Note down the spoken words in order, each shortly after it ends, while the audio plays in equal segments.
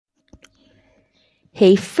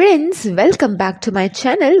Hey friends, welcome back to my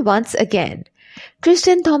channel once again.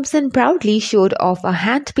 Tristan Thompson proudly showed off a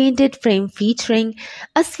hand-painted frame featuring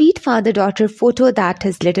a sweet father-daughter photo that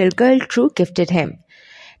his little girl True gifted him.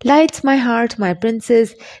 "Lights my heart, my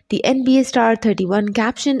princess," the NBA star 31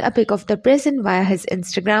 captioned a pic of the present via his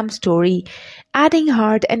Instagram story, adding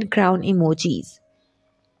heart and crown emojis.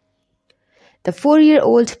 The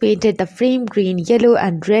 4-year-old painted the frame green, yellow,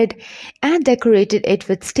 and red and decorated it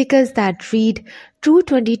with stickers that read, "True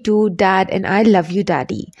 22, Dad, and I love you,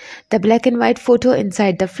 Daddy." The black and white photo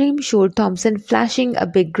inside the frame showed Thompson flashing a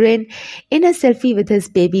big grin in a selfie with his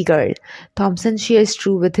baby girl. Thompson shares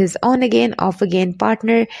True with his on-again, off-again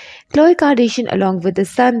partner, Khloe Kardashian, along with the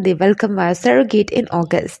son they welcomed via surrogate in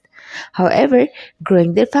August. However,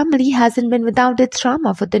 growing their family hasn't been without its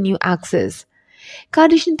drama for the new exes.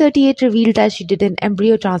 Kardashian 38 revealed that she did an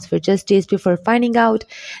embryo transfer just days before finding out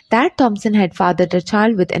that Thompson had fathered a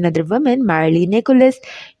child with another woman, Marilee Nicholas,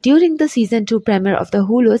 during the season 2 premiere of the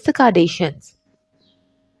Hulu's The Kardashians.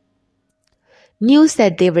 News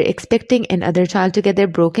that they were expecting another child together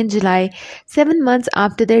broke in July, 7 months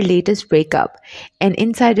after their latest breakup. An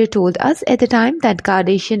insider told us at the time that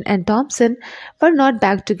Kardashian and Thompson were not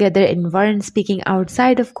back together and weren't speaking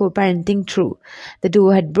outside of co-parenting True. The duo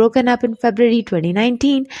had broken up in February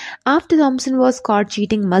 2019 after Thompson was caught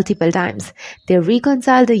cheating multiple times. They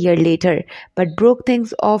reconciled a year later, but broke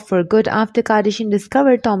things off for good after Kardashian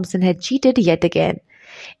discovered Thompson had cheated yet again.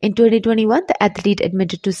 In 2021, the athlete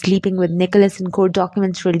admitted to sleeping with Nicholas in court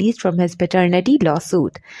documents released from his paternity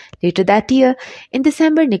lawsuit. Later that year, in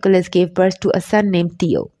December, Nicholas gave birth to a son named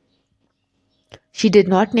Theo. She did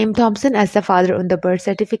not name Thompson as the father on the birth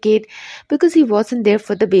certificate because he wasn't there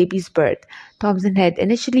for the baby's birth. Thompson had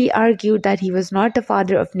initially argued that he was not the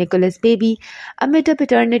father of Nicholas' baby amid a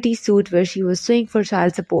paternity suit where she was suing for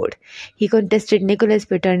child support. He contested Nicholas'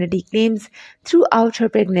 paternity claims throughout her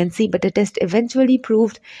pregnancy, but a test eventually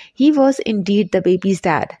proved he was indeed the baby's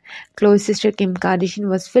dad. Khloe's sister Kim Kardashian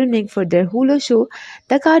was filming for their Hulu show,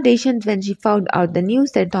 The Kardashians, when she found out the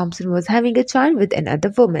news that Thompson was having a child with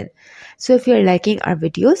another woman. So if you're liking our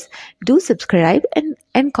videos, do subscribe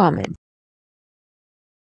and comment.